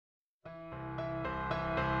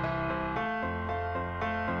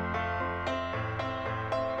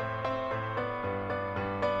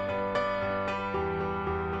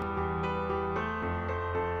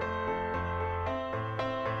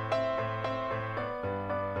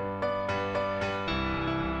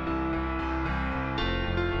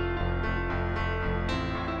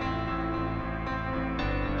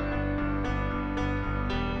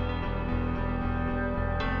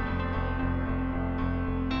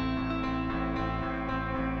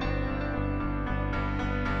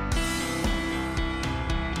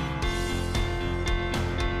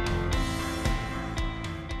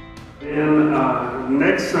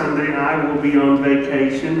Next Sunday, I will be on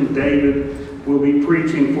vacation. David will be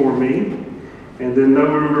preaching for me. And then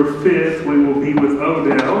November 5th, we will be with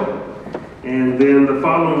Odell. And then the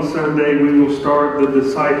following Sunday, we will start the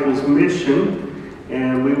Disciples Mission.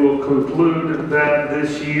 And we will conclude that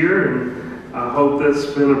this year. And I hope that's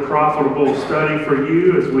been a profitable study for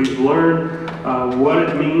you as we've learned what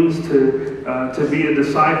it means to be a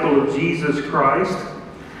disciple of Jesus Christ.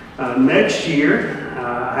 Next year,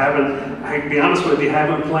 I can be honest with you, I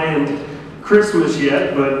haven't planned Christmas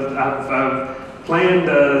yet, but I've planned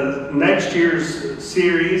next year's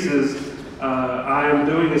series is I am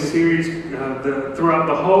doing a series throughout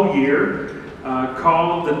the whole year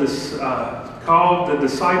called the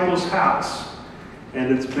Disciples' House,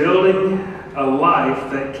 and it's building a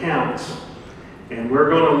life that counts. And we're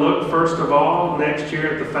going to look first of all next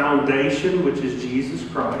year at the foundation, which is Jesus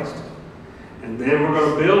Christ. And then we're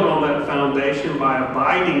going to build on that foundation by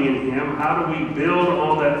abiding in Him. How do we build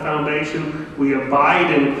on that foundation? We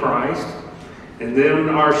abide in Christ. And then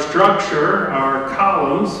our structure, our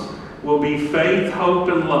columns, will be faith, hope,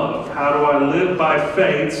 and love. How do I live by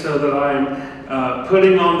faith so that I'm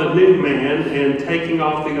putting on the new man and taking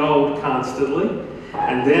off the old constantly?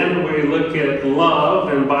 And then we look at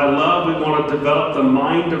love, and by love we want to develop the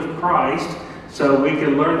mind of Christ so we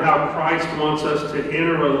can learn how Christ wants us to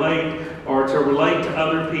interrelate or to relate to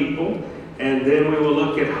other people. And then we will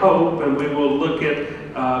look at hope, and we will look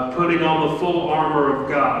at putting on the full armor of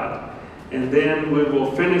God. And then we will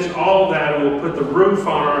finish all that, and we'll put the roof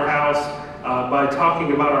on our house by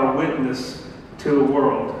talking about our witness to the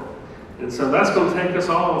world. And so that's going to take us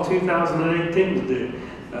all of 2018 to do.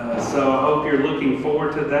 So I hope you're looking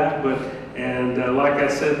forward to that. And like I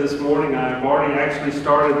said this morning, I've already actually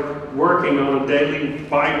started working on a daily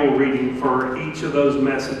Bible reading for each of those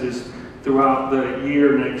messages throughout the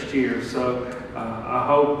year next year. So I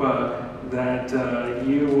hope that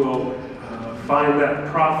you will find that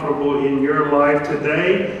profitable in your life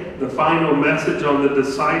today. The final message on the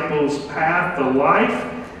disciples' path to life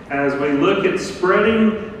as we look at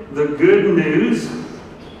spreading the good news.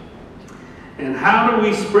 And how do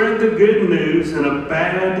we spread the good news in a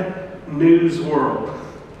bad news world?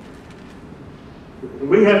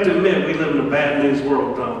 We have to admit we live in a bad news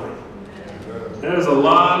world, don't we? There's a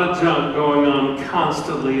lot of junk going on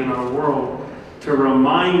constantly in our world to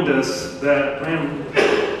remind us that, man,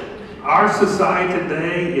 our society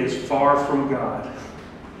today is far from God.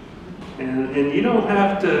 And you don't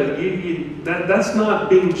have to, that's not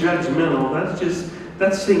being judgmental.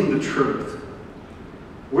 That's seeing the truth.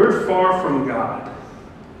 We're far from God.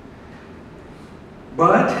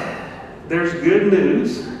 But there's good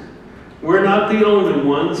news. We're not the only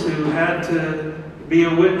ones who had to be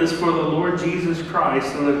a witness for the Lord Jesus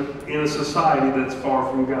Christ in a society that's far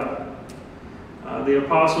from God. The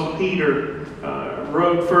Apostle Peter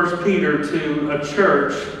wrote 1 Peter to a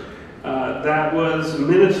church that was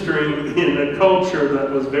ministering in a culture that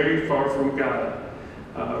was very far from God.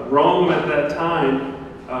 Rome at that time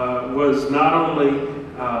was not only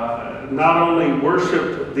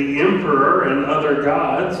worshipped the emperor and other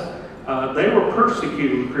gods, they were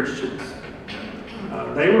persecuting Christians.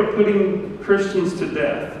 They were putting Christians to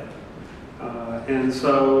death. And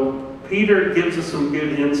so Peter gives us some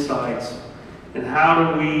good insights in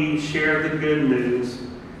how do we share the good news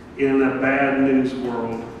in a bad news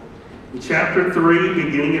world. In chapter 3,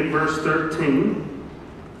 beginning at verse 13,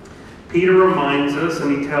 Peter reminds us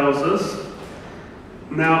and he tells us,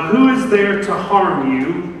 "Now who is there to harm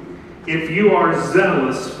you if you are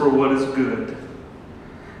zealous for what is good?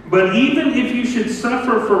 But even if you should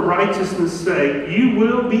suffer for righteousness' sake, you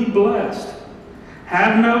will be blessed.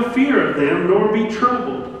 Have no fear of them, nor be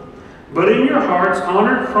troubled. But in your hearts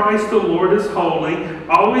honor Christ the Lord as holy,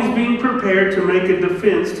 always being prepared to make a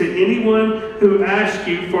defense to anyone who asks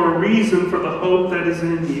you for a reason for the hope that is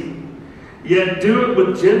in you. Yet do it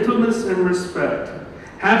with gentleness and respect,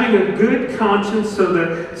 having a good conscience so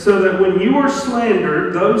that when you are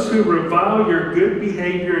slandered, those who revile your good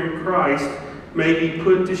behavior in Christ may be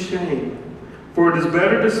put to shame. For it is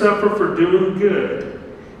better to suffer for doing good,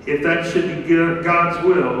 if that should be God's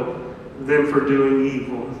will, than for doing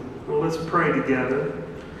evil." Well, let's pray together.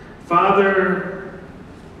 Father,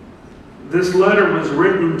 this letter was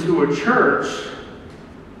written to a church,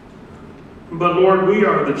 but Lord, we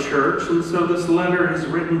are the church, and so this letter is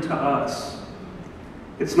written to us.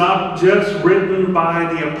 It's not just written by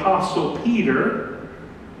the Apostle Peter.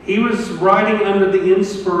 He was writing under the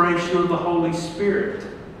inspiration of the Holy Spirit.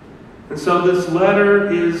 And so this letter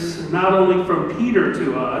is not only from Peter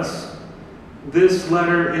to us, this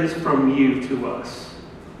letter is from you to us.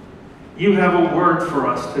 You have a word for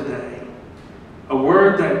us today. A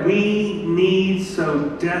word that we need so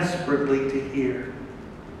desperately to hear.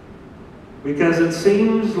 Because it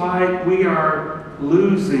seems like we are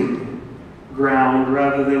losing ground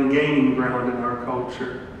rather than gaining ground in our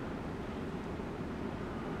culture.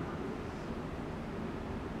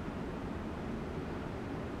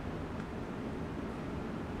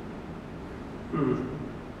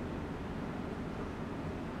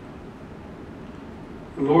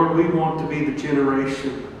 Lord, we want to be the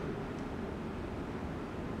generation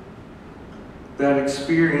that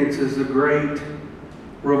experiences a great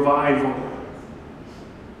revival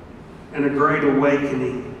and a great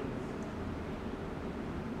awakening.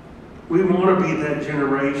 We want to be that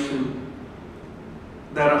generation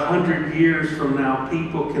that 100 years from now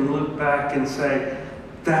people can look back and say,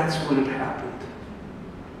 that's when it happened.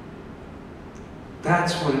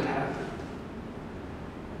 That's when it happened.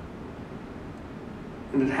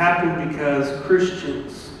 And it happened because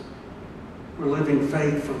Christians were living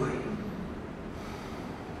faithfully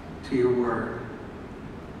to your word.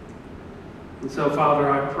 And so, Father,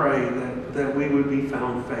 I pray that we would be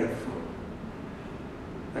found faithful.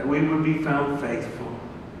 That we would be found faithful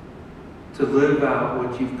to live out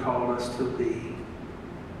what you've called us to be.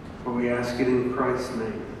 For we ask it in Christ's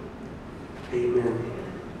name. Amen.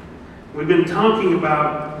 We've been talking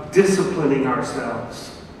about disciplining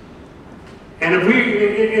ourselves. And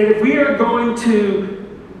if we are going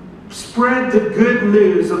to spread the good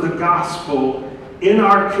news of the gospel in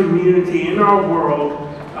our community, in our world,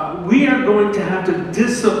 we are going to have to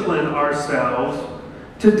discipline ourselves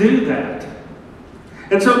to do that.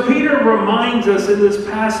 And so Peter reminds us in this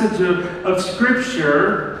passage of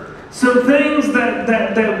Scripture some things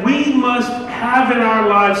that we must have in our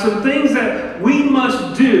lives, some things that we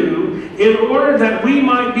must do in order that we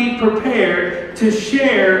might be prepared to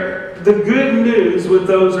share the good news with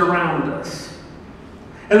those around us.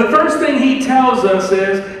 And the first thing he tells us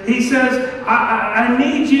is, he says, I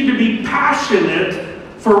need you to be passionate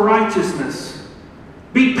for righteousness.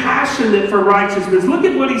 Be passionate for righteousness. Look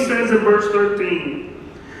at what he says in verse 13.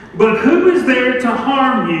 But who is there to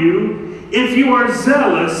harm you if you are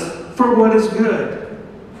zealous for what is good?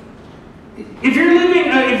 If you're living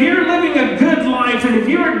a good life and if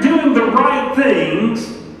you're doing the right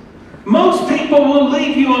things, most people will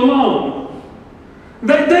leave you alone.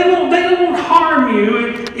 They won't harm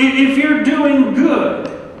you if you're doing good.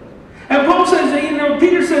 And Paul says,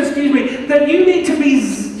 Peter says, that you need to be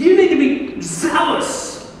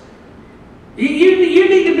zealous. You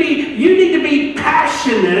need to be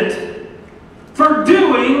passionate for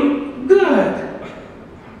doing good.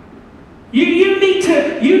 You need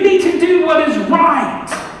to do what is right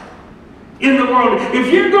in the world.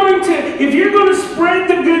 If you're going to spread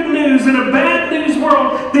the good news in a bad news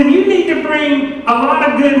world, then you need to bring a lot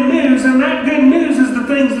of good news, and that good news is the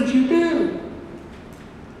things that you do.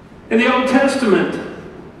 In the Old Testament,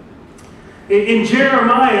 in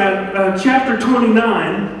Jeremiah chapter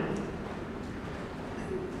 29,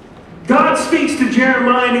 God speaks to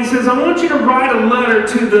Jeremiah and he says, I want you to write a letter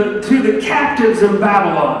to the captives in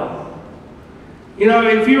Babylon.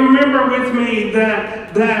 If you remember with me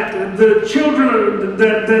that the children,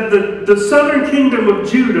 the southern kingdom of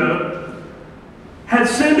Judah had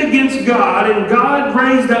sinned against God, and God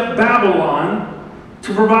raised up Babylon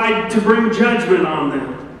to bring judgment on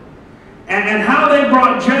them. And how they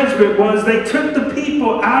brought judgment was they took the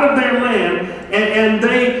people out of their land and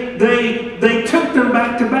they took them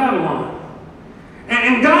back to Babylon.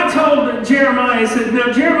 And God told Jeremiah, he said,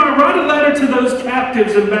 now Jeremiah, write a letter to those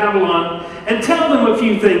captives in Babylon and tell them a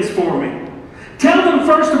few things for me. Tell them,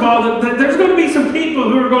 first of all, that there's going to be some people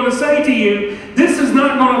who are going to say to you, this is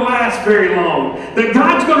not going to last very long. That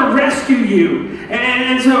God's going to rescue you.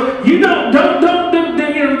 And so you don't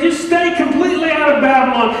just stay completely out of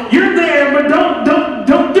Babylon. You're there, but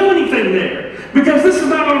don't do anything there. Because this is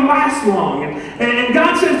not going to last long. And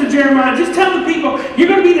God says to Jeremiah, just tell the people, you're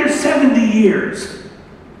going to be there 70 years.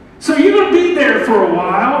 So you're going to be there for a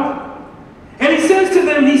while. And he says to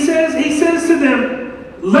them,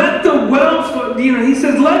 let the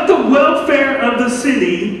welfare of the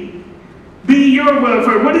city be your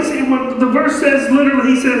welfare. What the verse says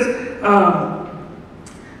literally, he says,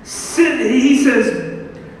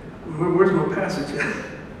 where's my passage at?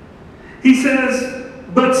 He says,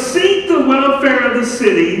 but seek the welfare of the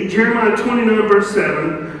city, Jeremiah 29 verse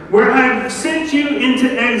 7, where I have sent you into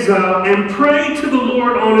exile, and pray to the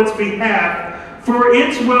Lord on its behalf, for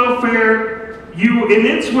in its welfare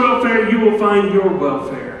you will find your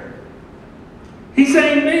welfare. He's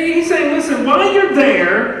saying, listen, while you're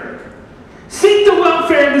there, seek the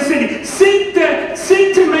welfare of the city. Seek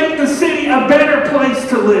to make the city a better place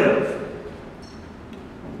to live.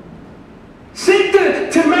 seek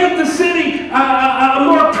to make the city a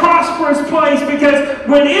more prosperous place, because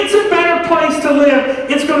when it's a better place to live,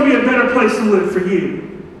 it's going to be a better place to live for you.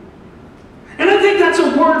 And I think that's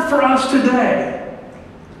a word for us today.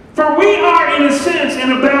 For we are, in a sense,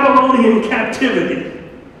 in a Babylonian captivity.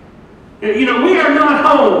 You know, we are not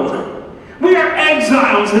home. We are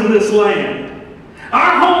exiles in this land.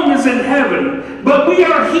 Our home is in heaven, but we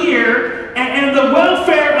are here, and the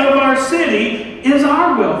welfare of our city is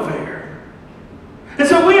our welfare. And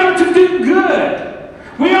so we are to do good.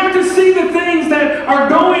 We are to see the things that are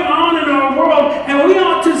going on in our world, and we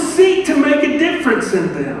ought to seek to make a difference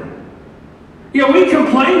in them. You know, we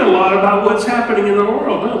complain a lot about what's happening in the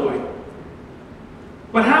world, don't we?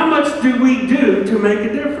 But how much do we do to make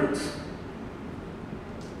a difference?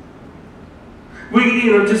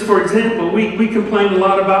 Just for example, we complain a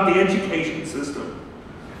lot about the education system.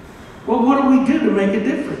 Well, what do we do to make a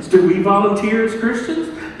difference? Do we volunteer as Christians?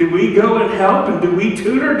 Do we go and help? And do we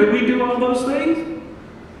tutor? Do we do all those things?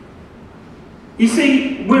 You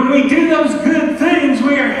see, when we do those good things,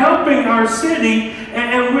 we are helping our city,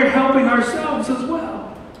 and we're helping ourselves as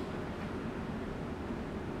well.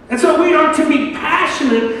 And so we are to be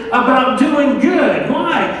passionate about doing good.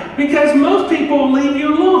 Why? Because most people will leave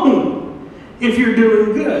you alone if you're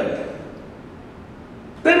doing good.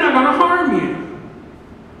 They're not going to harm you.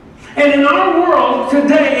 And in our world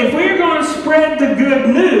today, if we're going to spread the good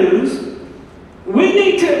news, we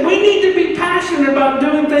need to be passionate about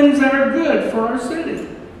doing things that are good for our city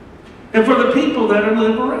and for the people that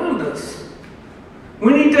live around us.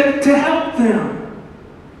 We need to help them.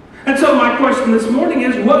 And so my question this morning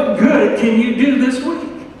is, what good can you do this week?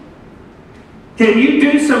 Can you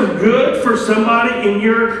do some good for somebody in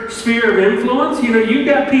your sphere of influence? You know, you've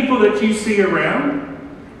got people that you see around.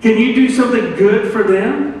 Can you do something good for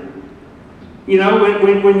them? You know,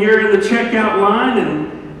 when you're in the checkout line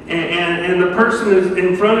and the person is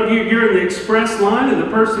in front of you, you're in the express line, and the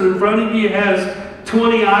person in front of you has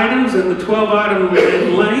 20 items in the 12-item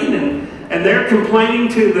lane, and they're complaining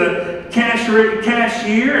to the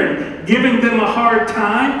cashier and giving them a hard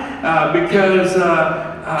time because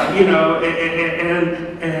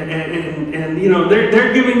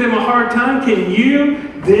they're giving them a hard time. Can you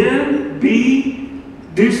then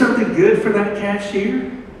do something good for that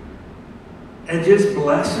cashier and just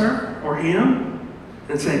bless her or him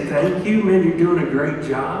and say, thank you, man, you're doing a great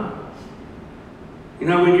job? You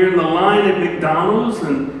know, when you're in the line at McDonald's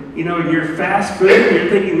and you're fast food, and you're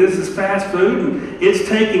thinking this is fast food, and it's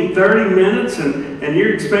taking 30 minutes, and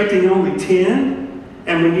you're expecting only 10.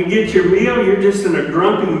 And when you get your meal, you're just in a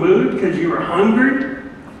grumpy mood because you were hungry.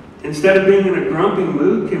 Instead of being in a grumpy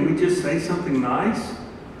mood, can we just say something nice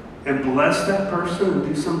and bless that person and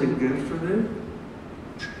do something good for them?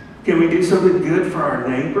 Can we do something good for our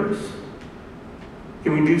neighbors?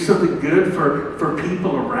 Can we do something good for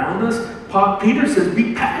people around us? Peter says,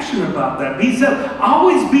 be passionate about that. He said,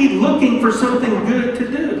 always be looking for something good to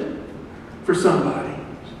do for somebody.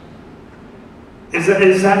 Is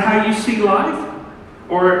that how you see life?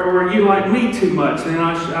 Or are you like me too much? And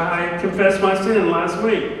I confessed my sin last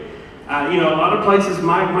week. A lot of places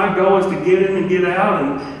my goal is to get in and get out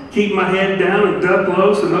and keep my head down and duck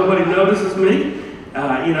low so nobody notices me.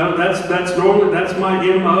 That's my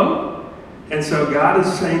MO. And so God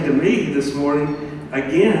is saying to me this morning,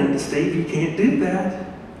 again, Steve, you can't do that.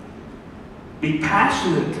 Be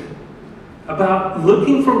passionate about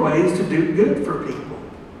looking for ways to do good for people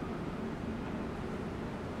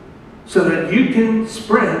so that you can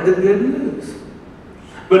spread the good news.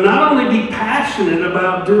 But not only be passionate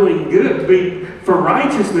about doing good, be for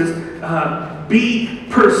righteousness, be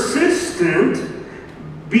persistent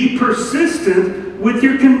with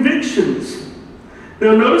your convictions.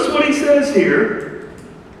 Now notice what he says here.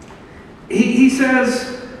 He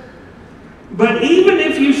says, but even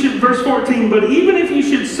if you should, verse 14, but even if you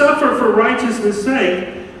should suffer for righteousness'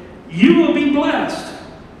 sake, you will be blessed.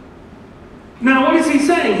 Now what is he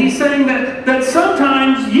saying? He's saying that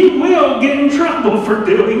sometimes you will get in trouble for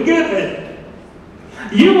doing good.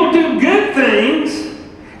 You will do good things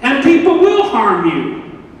and people will harm you.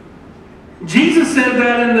 Jesus said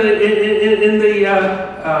that in the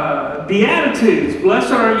Beatitudes.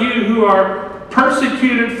 Blessed are you who are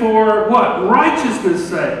persecuted for what? Righteousness'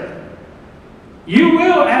 sake. You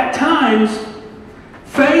will at times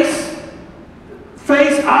face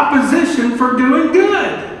opposition for doing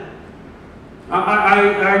good.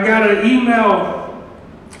 I got an email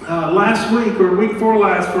last week or week before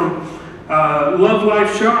last from Love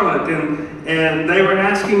Life Charlotte, and they were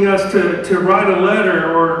asking us to write a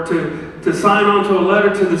letter or to sign on to a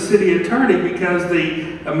letter to the city attorney because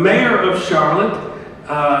the mayor of Charlotte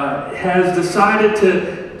has decided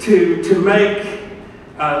to make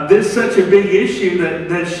this such a big issue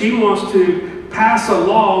that she wants to pass a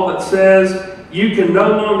law that says you can no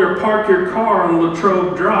longer park your car on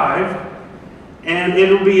Latrobe Drive, and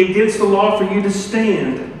it'll be against the law for you to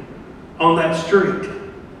stand on that street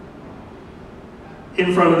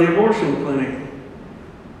in front of the abortion clinic.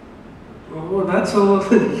 Well, that's a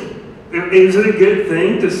is it a good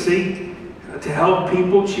thing to seek to help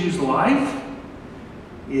people choose life?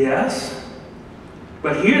 Yes.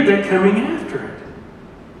 But here they're coming after it.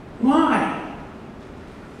 Why?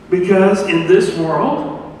 Because in this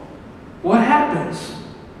world, what happens?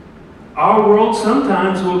 Our world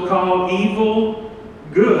sometimes will call evil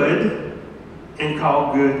good and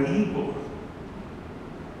call good evil.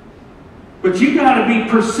 But you got to be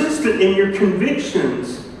persistent in your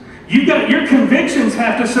convictions. Your convictions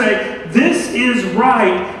have to say, this is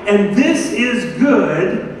right and this is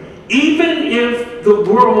good, even if the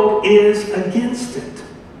world is against it.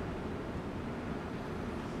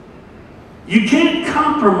 You can't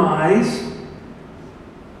compromise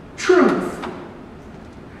truth.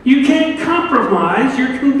 You can't compromise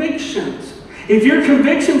your convictions. If your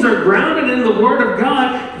convictions are grounded in the Word of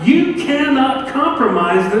God, you cannot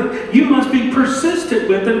compromise them. You must be persistent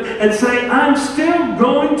with them and say, I'm still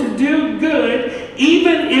going to do good,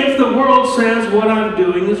 even if the world says what I'm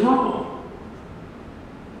doing is wrong.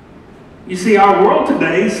 You see, our world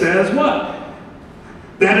today says what?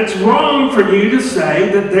 That it's wrong for you to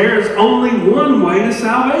say that there's only one way to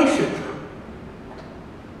salvation.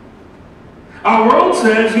 Our world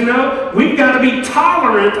says, we've got to be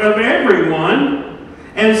tolerant of everyone,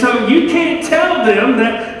 and so you can't tell them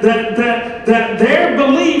that their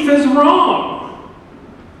belief is wrong.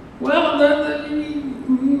 Well,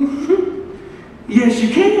 yes,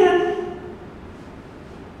 you can.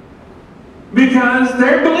 Because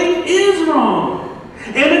their belief is wrong.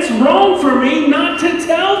 And it's wrong for me not to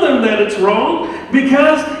tell them that it's wrong,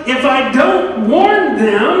 because if I don't warn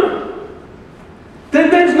them, then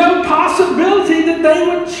there's no possibility that they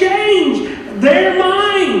would change their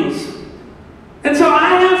minds. And so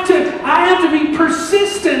I have to be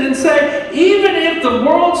persistent and say, even if the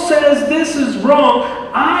world says this is wrong,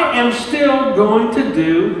 I am still going to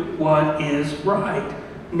do what is right,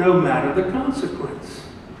 no matter the consequence.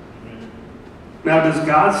 Now, does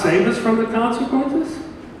God save us from the consequences?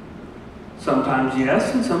 Sometimes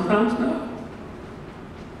yes, and sometimes no.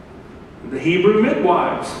 The Hebrew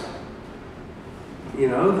midwives,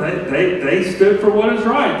 they stood for what is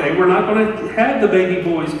right. They were not going to have the baby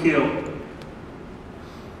boys killed.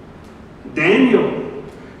 Daniel,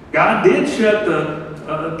 God did shut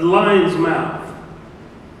the lion's mouth.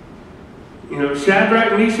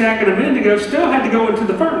 Shadrach, Meshach, and Abednego still had to go into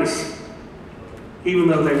the furnace, even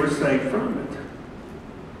though they were saved from it.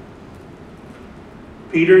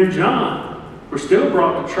 Peter and John were still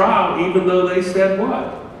brought to trial, even though they said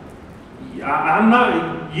what?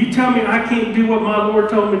 You tell me I can't do what my Lord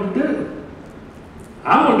told me to do.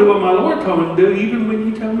 I'm going to do what my Lord told me to do, even when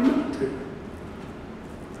you tell me not to.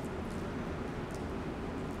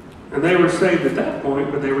 And they were saved at that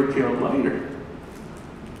point, but they were killed later.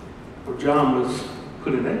 Or John was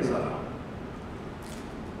put in exile.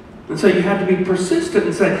 And so you have to be persistent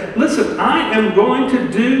and say, listen, I am going to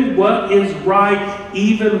do what is right,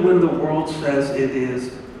 even when the world says it is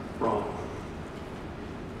wrong.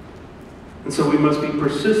 And so we must be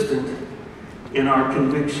persistent in our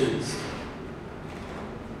convictions.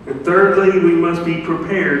 And thirdly, we must be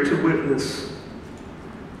prepared to witness.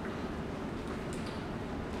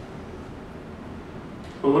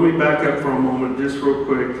 Well, let me back up for a moment, just real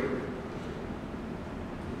quick.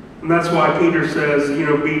 And that's why Peter says,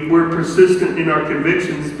 we're persistent in our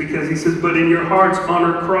convictions, because he says, but in your hearts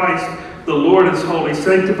honor Christ. The Lord is holy.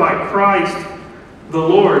 Sanctify Christ, the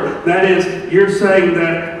Lord. That is, you're saying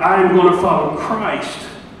that I'm going to follow Christ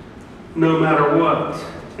no matter what.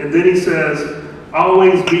 And then he says,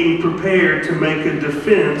 always being prepared to make a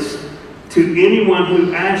defense to anyone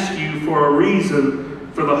who asks you for a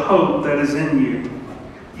reason for the hope that is in you.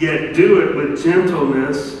 Yet do it with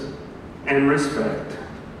gentleness and respect.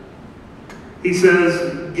 He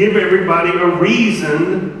says, give everybody a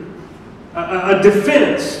reason, a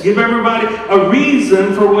defense. Give everybody a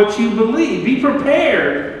reason for what you believe. Be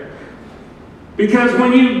prepared. Because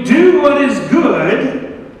when you do what is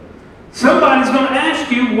good, somebody's going to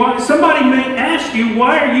ask you why. Somebody may ask you,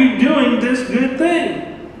 why are you doing this good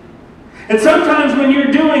thing? And sometimes when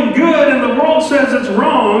you're doing good and the world says it's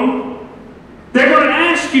wrong, they're going to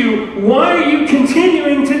ask you, why are you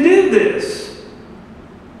continuing to do this?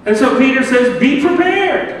 And so Peter says, be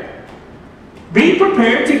prepared. Be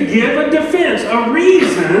prepared to give a defense, a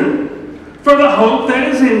reason for the hope that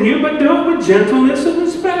is in you, but do it with gentleness and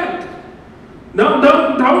respect. Don't,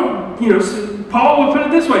 Paul would put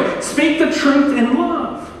it this way, speak the truth in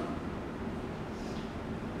love.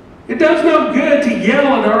 It does no good to yell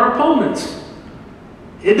at our opponents.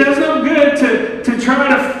 It does no good to try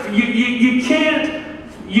to, you can't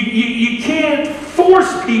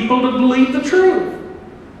force people to believe the truth.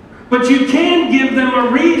 But you can give them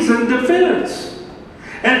a reasoned defense.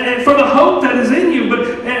 And for the hope that is in you.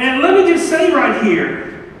 And let me just say right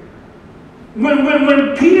here,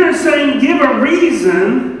 when Peter is saying give a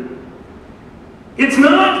reason, it's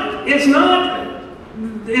not,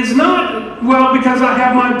 well, because I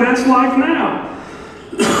have my best life now.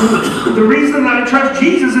 The reason that I trust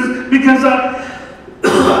Jesus is because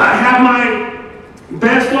I have my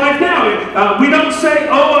best life now. We don't say,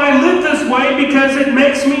 oh, I live this way because it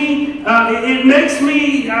makes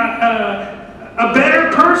me a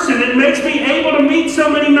better person. It makes me able to meet so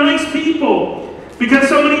many nice people. Because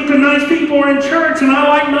so many nice people are in church and I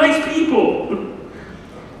like nice people.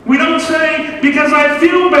 We don't say, because I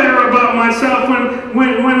feel better about myself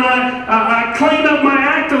when I clean up my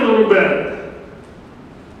act a little bit.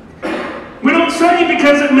 We don't say,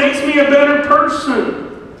 because it makes me a better person.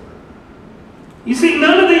 You see,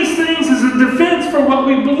 none of these things is a defense for what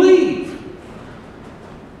we believe.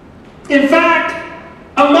 In fact,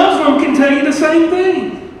 a Muslim can tell you the same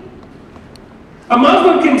thing. A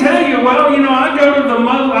Muslim can tell you, well, I go to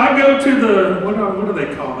the what do they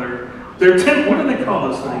call their tent? What do they call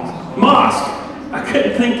those things? Mosque. I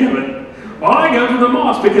couldn't think of it. Well, I go to the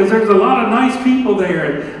mosque because there's a lot of nice people there,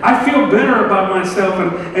 and I feel better about myself,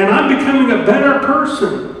 and I'm becoming a better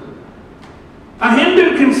person. A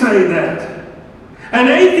Hindu can say that. An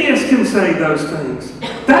atheist can say those things.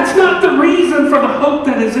 That's not the reason for the hope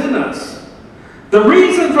that is in us. The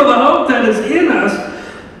reason for the hope that is in us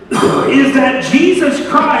is that Jesus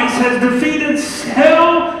Christ has defeated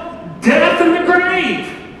hell, death, and the grave.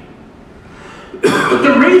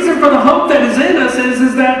 The reason for the hope that is in us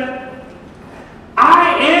is that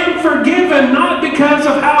I am forgiven not because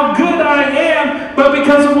of how good I am, but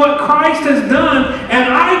because of what Christ has done.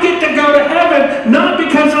 And I get to go to heaven not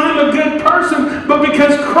because I'm a good person, but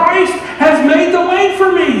because Christ has made the way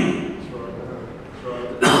for me.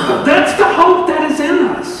 That's the hope that is in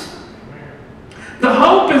us. The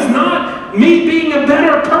hope is not me being a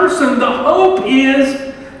better person. The hope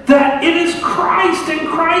is that it is Christ and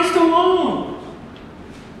Christ alone.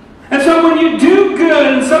 And so when you do good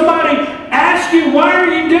and somebody asks you, why are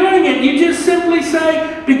you doing it? You just simply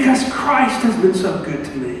say, because Christ has been so good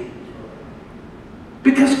to me.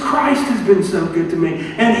 Because Christ has been so good to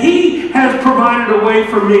me. And He has provided a way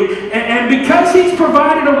for me. And because He's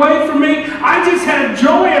provided a way for me, I just have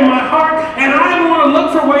joy in my heart. And I want to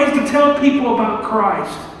look for ways to tell people about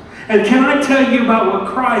Christ. And can I tell you about what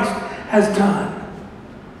Christ has done?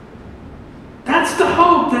 That's the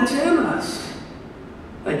hope that's in us.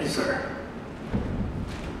 Thank you, sir.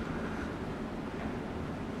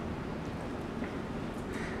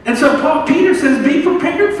 And so Peter says, be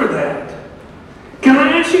prepared for that. Can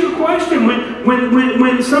I ask you a question?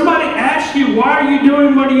 When somebody asks you, why are you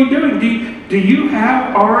doing what are you doing? Do you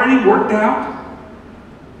have already worked out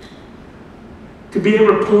to be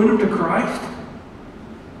able to point them to Christ?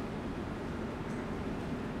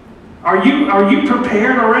 Are you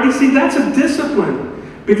prepared already? See, that's a discipline.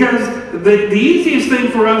 Because the easiest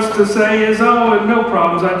thing for us to say is, oh, no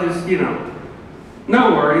problems, I just,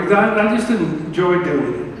 no worries, I just enjoy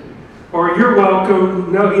doing it. Or you're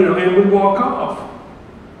welcome, no, and we walk off.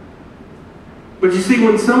 But you see,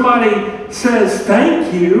 when somebody says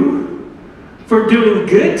thank you for doing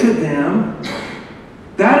good to them,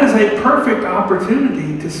 that is a perfect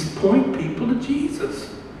opportunity to point people to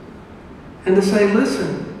Jesus. And to say,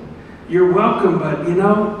 listen, you're welcome, but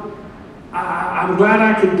I'm glad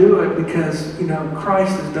I can do it because,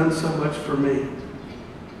 Christ has done so much for me.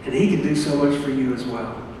 And He can do so much for you as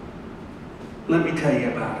well. Let me tell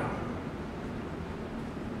you about Him.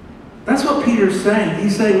 That's what Peter's saying.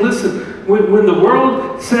 He's saying, listen, when the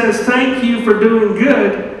world says thank you for doing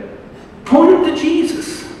good, point them to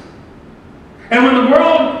Jesus. And when the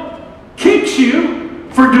world kicks you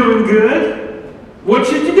for doing good, what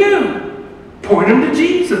should you do? Point them to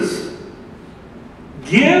Jesus.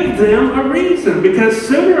 Give them a reason, because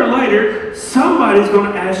sooner or later, somebody's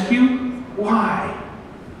going to ask you, why?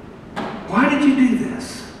 Why did you do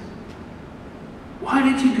this? Why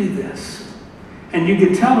did you do this? And you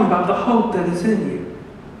can tell them about the hope that is in you.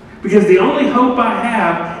 Because the only hope I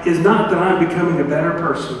have is not that I'm becoming a better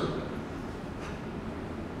person.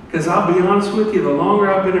 Because I'll be honest with you, the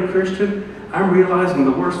longer I've been a Christian, I'm realizing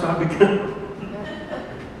the worse I've become.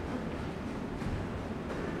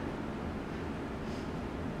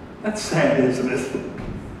 That's sad, isn't it?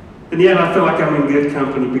 And yet I feel like I'm in good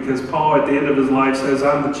company because Paul at the end of his life says,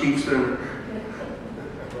 I'm the chief sinner.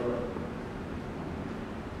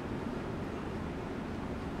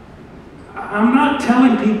 I'm not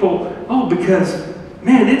telling people, oh, because,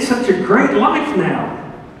 man, it's such a great life now.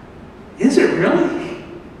 Is it really?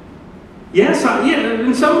 Yes, yeah,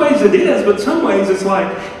 in some ways it is, but some ways it's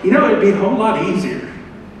like, it'd be a whole lot easier.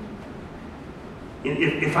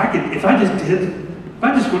 If I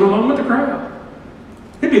just went along with the crowd,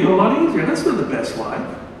 it'd be a whole lot easier. That's not the best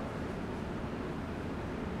life.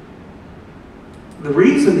 The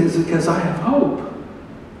reason is because I have hope.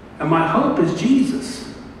 And my hope is Jesus.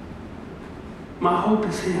 My hope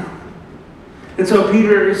is Him. And so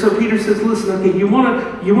Peter says, listen, okay, you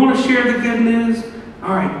want to share the good news?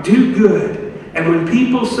 All right, do good. And when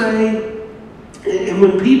people say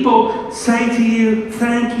to you,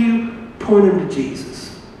 thank you, point them to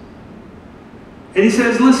Jesus. And he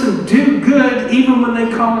says, listen, do good even when they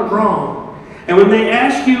call it wrong. And when they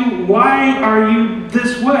ask you, why are you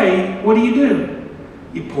this way, what do?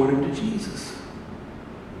 You point them to Jesus.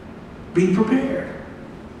 Be prepared.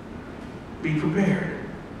 Be prepared.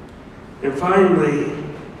 And finally,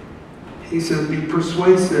 he says, be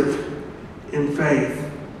persuasive in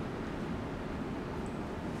faith.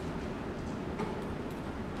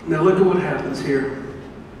 Now look at what happens here.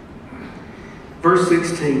 Verse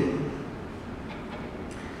 16.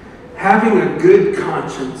 Having a good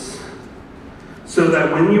conscience, so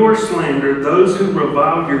that when you are slandered, those who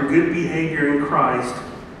revile your good behavior in Christ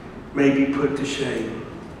may be put to shame.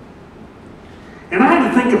 And I had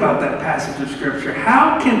to think about that passage of Scripture.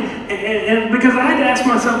 And because I had to ask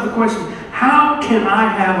myself the question, how can I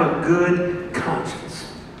have a good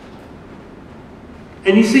conscience?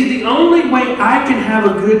 And you see, the only way I can have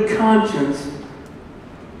a good conscience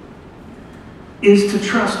is to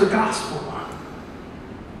trust the gospel.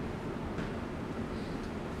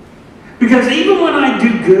 Because even when I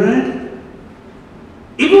do good,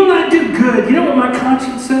 you know what my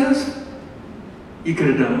conscience says? You could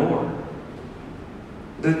have done more.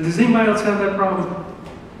 Does anybody else have that problem?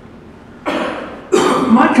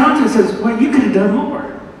 My conscience says, well, you could have done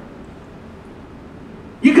more.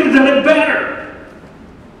 You could have done it better.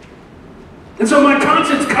 And so my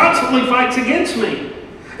conscience constantly fights against me.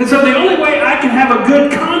 And so the only way I can have a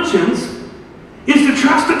good conscience is to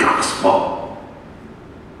trust the gospel.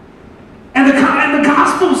 And the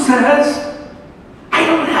gospel says, I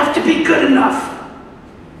don't have to be good enough.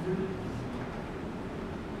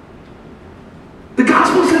 The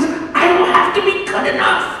gospel says, I don't have to be good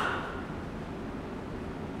enough.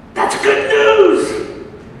 That's good news.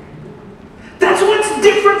 That's what's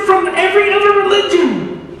different from every other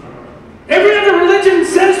religion. Every other religion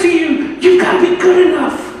says to you, you've got to be good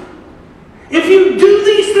enough. If you do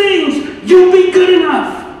these things, you'll be good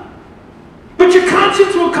enough. But your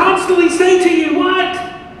conscience will constantly say to you, what?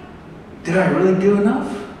 Did I really do enough?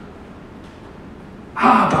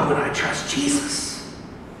 But when I trust Jesus,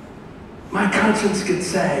 my conscience could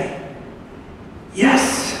say,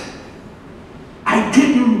 yes, I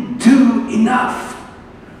didn't do enough,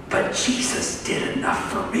 but Jesus did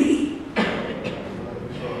enough for me.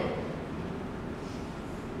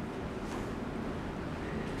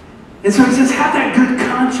 And so he says, have that good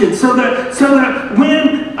conscience so that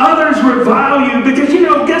when others revile you, because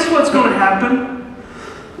guess what's going to happen?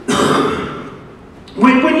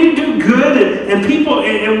 when you do good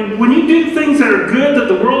and when you do things that are good that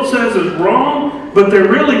the world says is wrong, but they're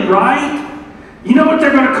really right, you know what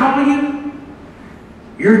they're going to call you?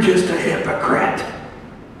 You're just a hypocrite.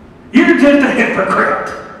 You're just a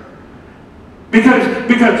hypocrite.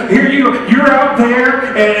 Because here you're out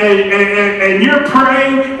there and you're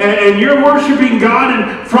praying and you're worshiping God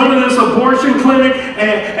in front of this abortion clinic,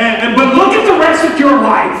 but look at the rest of your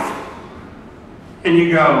life. And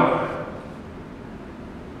you go,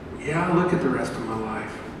 yeah, look at the rest of my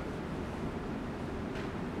life.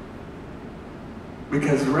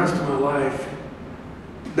 Because the rest of my life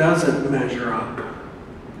doesn't measure up,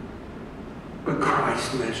 but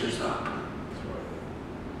Christ measures up.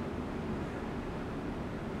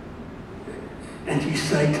 And you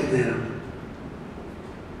say to them,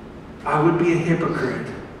 I would be a hypocrite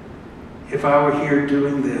if I were here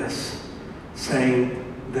doing this, saying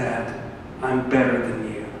that I'm better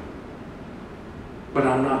than you. But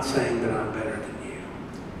I'm not saying that I'm better than you.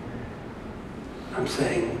 I'm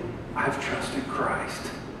saying I've trusted Christ,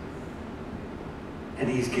 and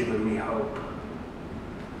He's given me hope.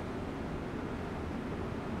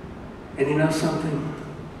 And you know something?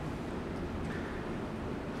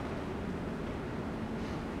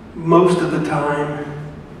 Most of the time,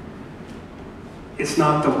 it's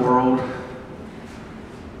not the world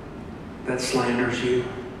that slanders you.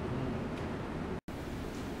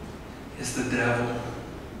 is the devil.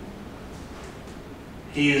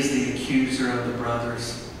 He is the accuser of the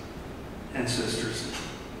brothers and sisters.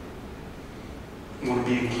 I want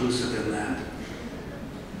to be inclusive in that.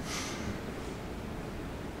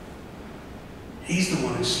 He's the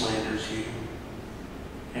one who slanders you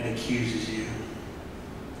and accuses you.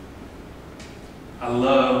 I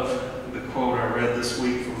love the quote I read this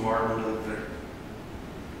week from Martin Luther.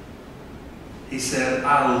 He said,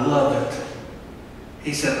 I love it.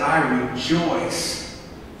 He said, I rejoice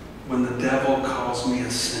when the devil calls me a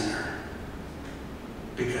sinner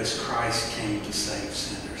because Christ came to save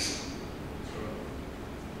sinners.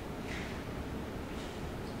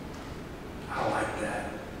 I like that.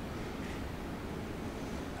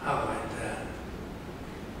 I like that.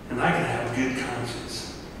 And I can have a good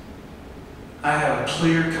conscience. I have a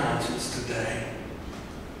clear conscience today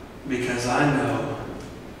because I know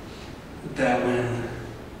that when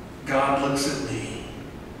God looks at me,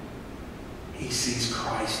 He sees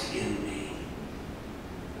Christ in me.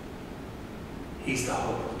 He's the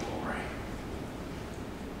hope of glory.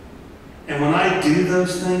 And when I do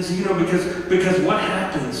those things, you know, because what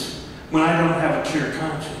happens when I don't have a clear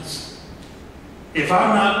conscience? If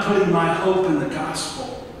I'm not putting my hope in the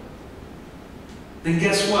gospel, then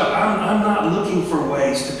guess what? I'm not looking for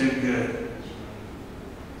ways to do good.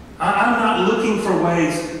 I'm not looking for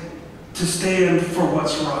ways to stand for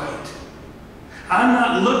what's right. I'm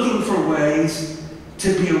not looking for ways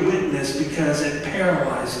to be a witness because it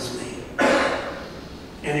paralyzes me.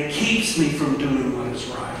 And it keeps me from doing what is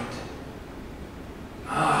right.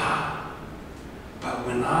 But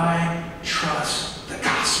when I trust the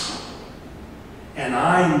gospel, and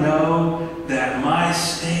I know that my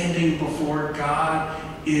standing before God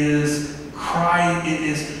is Christ,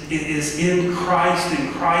 it is in Christ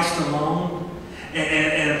and Christ alone.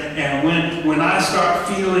 And when I start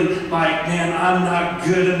feeling like, man, I'm not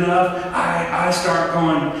good enough, I start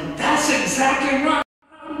going, that's exactly right.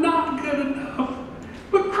 I'm not good enough.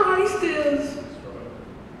 But Christ is.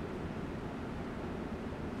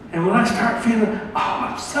 And when I start feeling, oh,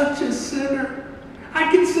 I'm such a sinner,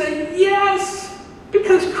 I can say yes,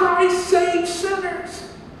 because Christ saves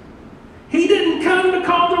sinners. He didn't come to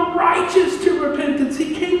call the righteous to repentance.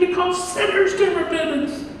 He came to call sinners to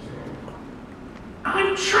repentance.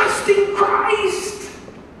 I'm trusting Christ.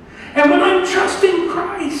 And when I'm trusting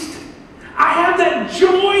Christ, I have that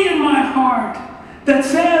joy in my heart that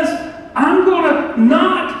says, I'm going to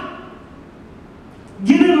not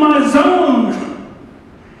get in my zone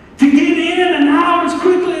to get in and out as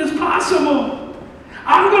quickly as possible.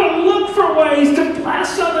 I'm going to look for ways to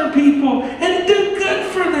bless other people and do good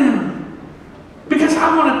for them. Because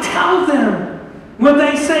I want to tell them when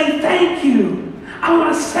they say thank you, I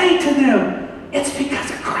want to say to them, it's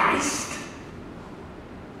because of Christ.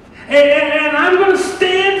 And I'm going to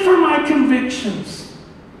stand for my convictions.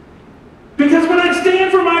 Because when I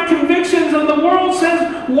stand for my convictions and the world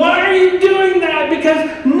says, why are you doing that?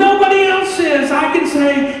 Because nobody else is. I can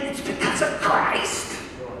say, it's because of Christ.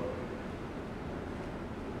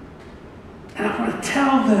 And I want to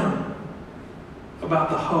tell them about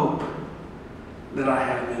the hope that I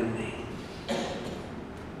have in me.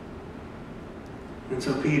 And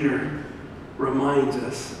so Peter reminds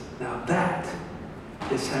us, now that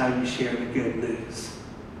is how you share the good news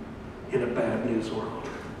in a bad news world.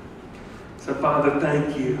 So Father,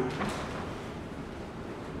 thank you.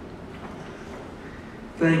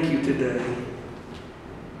 Thank you today.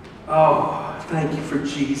 Oh, thank you for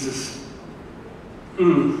Jesus.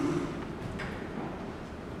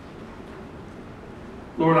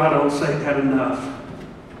 Lord, I don't say that enough.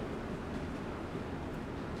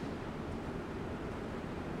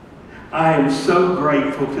 I am so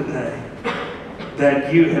grateful today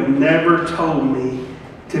that you have never told me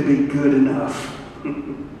to be good enough.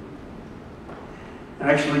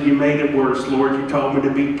 Actually, you made it worse, Lord. You told me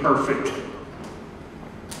to be perfect.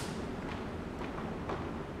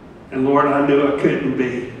 And Lord, I knew I couldn't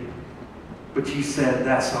be. But you said,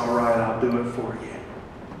 that's all right, I'll do it for you.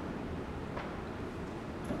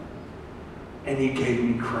 And you gave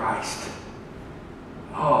me Christ.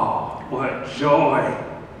 Oh, what joy.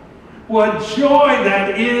 What joy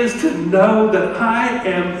that is to know that I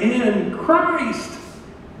am in Christ.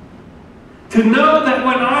 To know that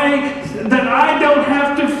I don't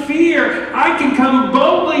have to fear. I can come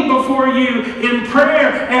boldly before you in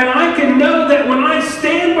prayer, and I can know that when I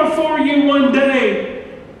stand before you one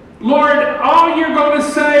day, Lord, all you're going to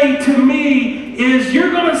say to me is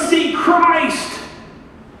you're going to see Christ,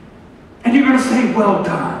 and you're going to say, well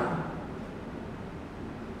done.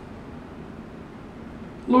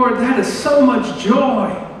 Lord, that is so much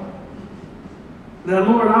joy that,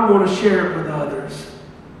 Lord, I want to share it with others.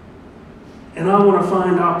 And I want to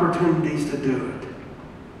find opportunities to do it.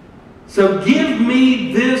 So give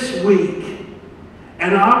me this week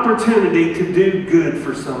an opportunity to do good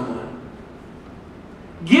for someone.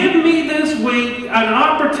 Give me this week an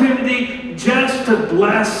opportunity just to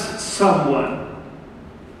bless someone.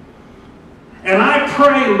 And I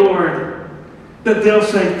pray, Lord, that they'll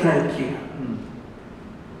say thank you.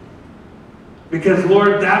 Because,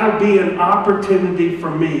 Lord, that'll be an opportunity for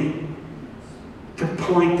me to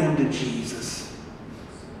point them to Jesus.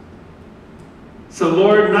 So,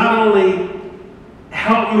 Lord, not only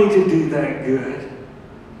help me to do that good,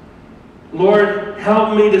 Lord,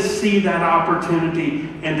 help me to see that opportunity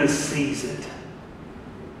and to seize it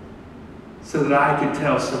so that I can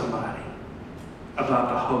tell somebody about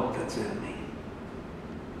the hope that's in me.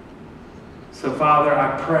 So, Father,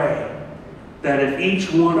 I pray that if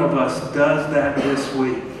each one of us does that this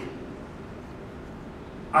week,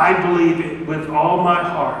 I believe it with all my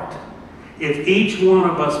heart, if each one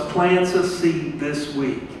of us plants a seed this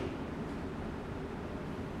week,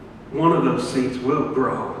 one of those seeds will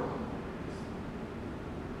grow.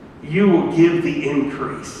 You will give the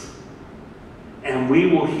increase. And we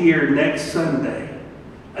will hear next Sunday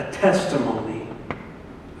a testimony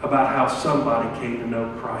about how somebody came to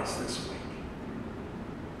know Christ this week.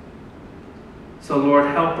 So, Lord,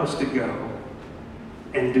 help us to go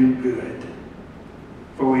and do good.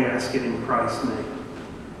 For we ask it in Christ's name.